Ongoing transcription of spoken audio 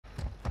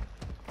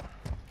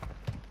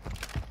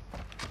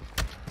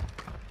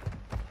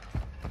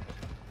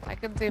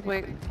can see if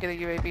we can get a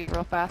UAV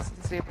real fast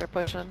and see if they're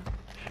pushing.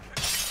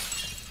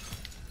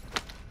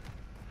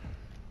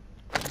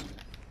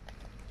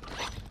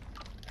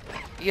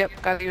 Yep,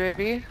 got a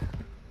UAV.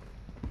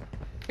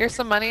 Here's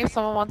some money if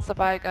someone wants to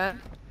buy a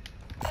gun.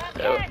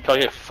 Yeah, can I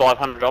get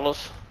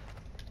 $500?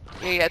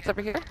 Yeah, it's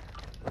over here.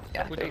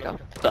 Yeah, there you go.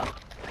 Done.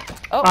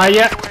 Oh,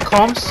 yeah,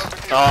 comms.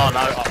 Oh no,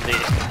 I'm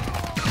dead.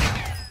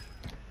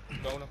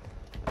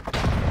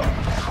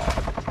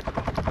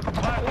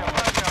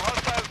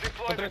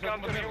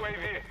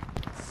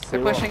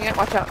 they're pushing it.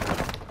 Watch out.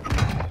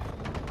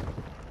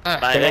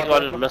 Mate, that guy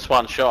didn't miss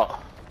one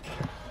shot.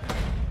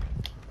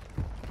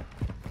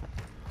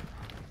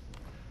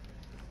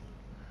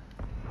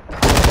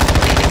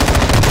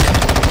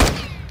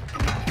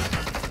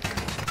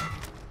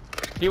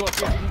 He was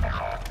here.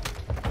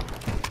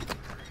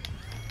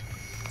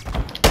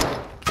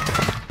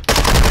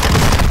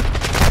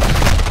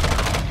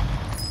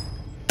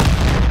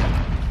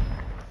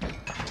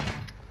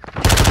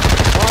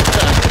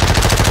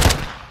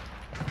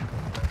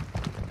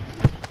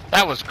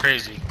 That was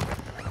crazy.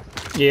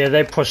 Yeah,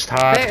 they pushed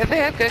hard. They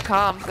had good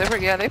comms.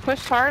 They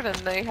pushed hard and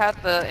they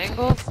had the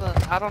angles.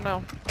 And I don't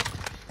know.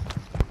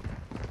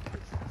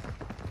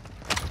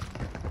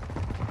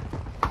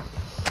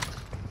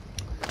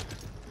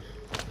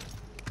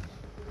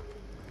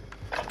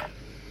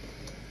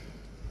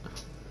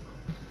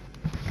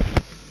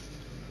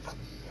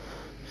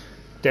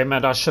 Damn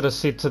it, I should have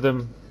said to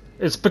them,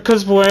 it's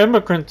because we're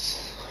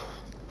immigrants.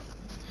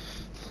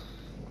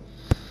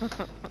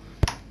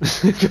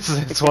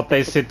 Because that's what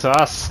they said to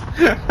us.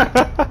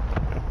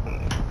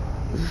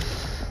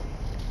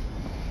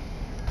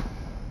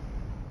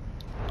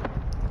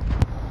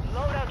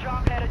 Loadout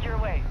drop headed your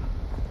way.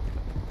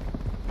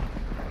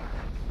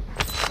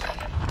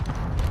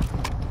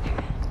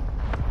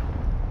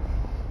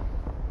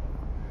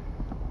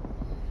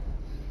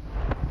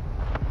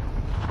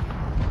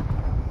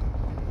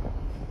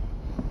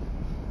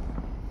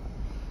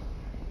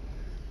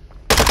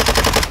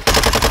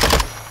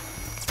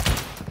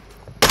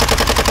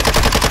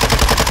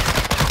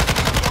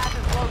 Gas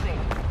is closing.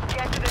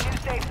 Get to the new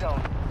safe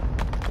zone.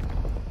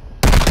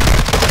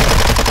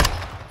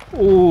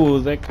 Ooh,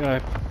 that guy.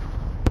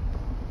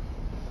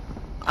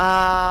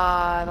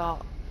 I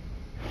don't.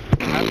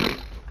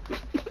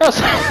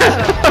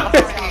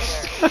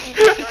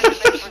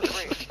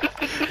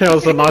 That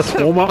was a nice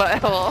warm up.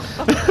 Butthole.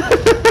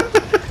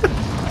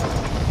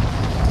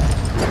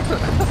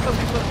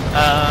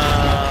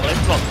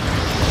 Let's look.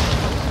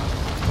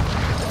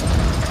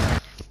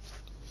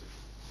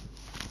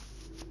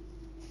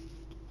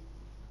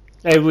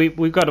 Hey,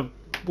 we gotta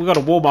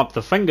warm up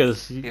the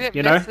fingers, You didn't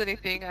you know. miss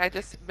anything. I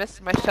just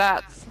missed my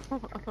shots.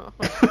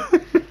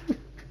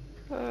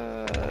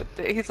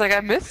 He's like, I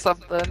missed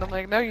something. I'm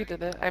like, no, you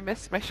didn't. I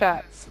missed my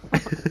shots.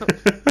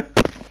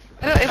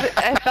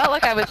 I felt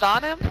like I was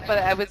on him, but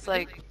I was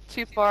like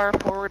too far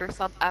forward or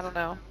something. I don't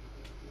know.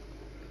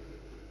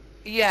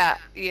 Yeah.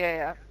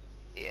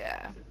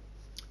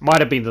 Might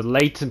have been the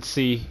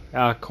latency.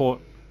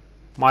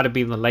 Might have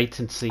been the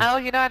latency. Oh,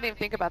 you know, I didn't even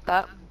think about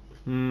that.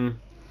 Hmm.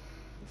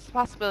 It's a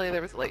possibility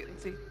there was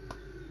latency.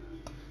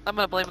 I'm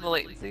gonna blame the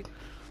latency.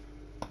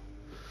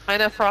 I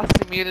know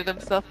Frosty muted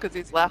himself because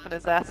he's laughing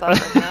his ass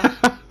off right now.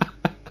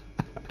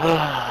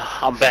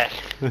 I'm back.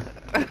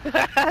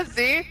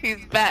 See?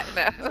 He's back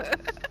now.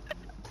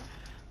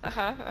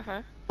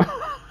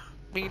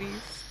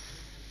 Meaties.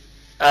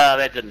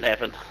 That didn't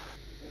happen.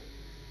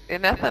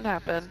 And nothing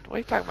happened. What are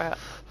you talking about?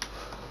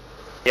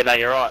 Yeah, no,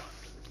 you're right.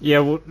 Yeah,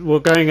 we're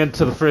going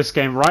into the first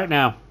game right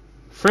now.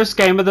 First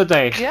game of the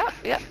day.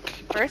 Yep.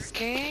 First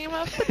game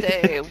of the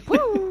day.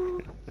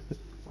 Woo!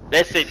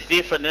 That's the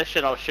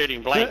definition of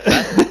shooting blanks.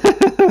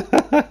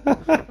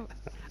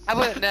 I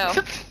wouldn't know.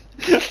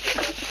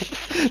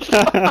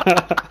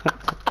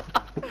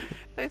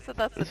 They said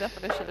that's the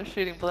definition of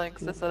shooting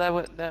blanks. I said I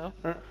wouldn't know.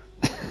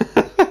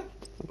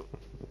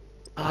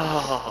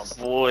 Oh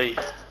boy.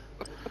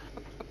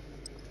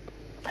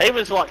 He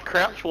was like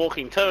crouch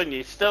walking too, and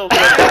you still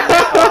got him.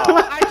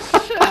 I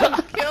should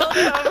have killed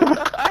him.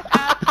 I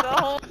had the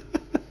whole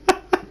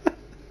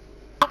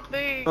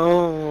thing.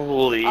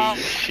 Holy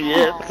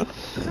shit.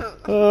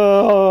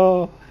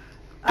 Oh.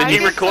 Did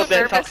you record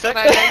that toxic?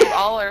 I know you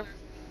all are.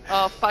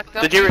 Oh fuck!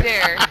 Don't you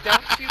dare!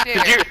 Don't you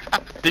dare!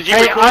 Did you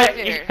record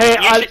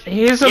it?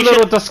 Here's a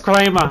little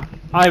disclaimer.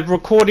 I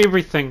record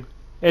everything.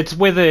 It's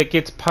whether it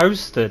gets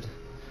posted.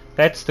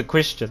 That's the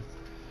question.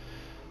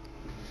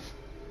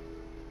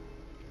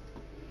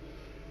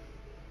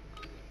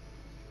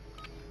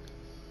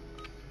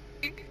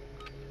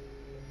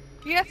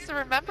 He has to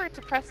remember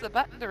to press the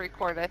button to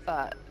record. I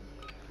thought.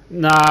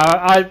 No,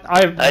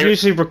 I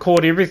usually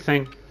record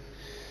everything.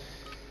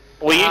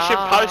 Well, you should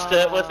post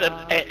it with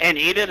and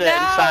edit it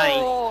and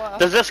say,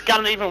 does this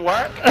gun even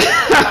work?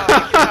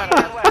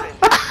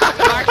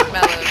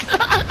 Marshmallows.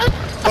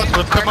 What's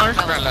with the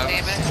marshmallows?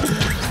 Damn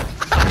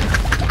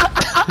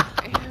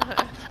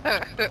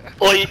it.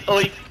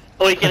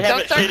 Or you can have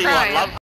Don't it start shooting crying. like love.